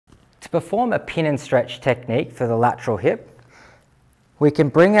perform a pin and stretch technique for the lateral hip, we can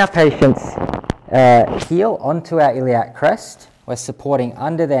bring our patient's heel onto our iliac crest. We're supporting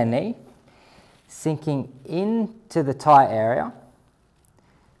under their knee, sinking into the thigh area,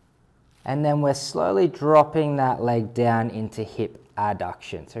 and then we're slowly dropping that leg down into hip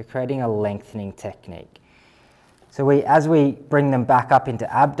adduction, so creating a lengthening technique. So as we bring them back up into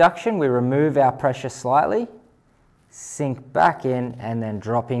abduction, we remove our pressure slightly, sink back in, and then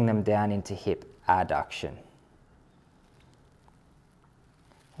dropping them down into hip adduction.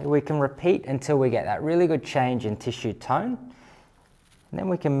 We can repeat until we get that really good change in tissue tone, and then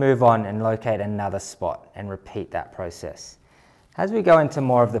we can move on and locate another spot and repeat that process. As we go into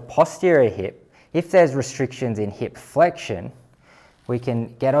more of the posterior hip, if there's restrictions in hip flexion, we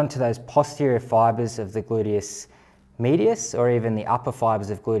can get onto those posterior fibers of the gluteus medius or even the upper fibers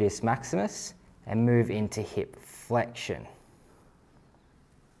of gluteus maximus and move into hip flexion.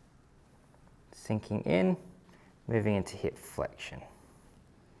 Sinking in, moving into hip flexion.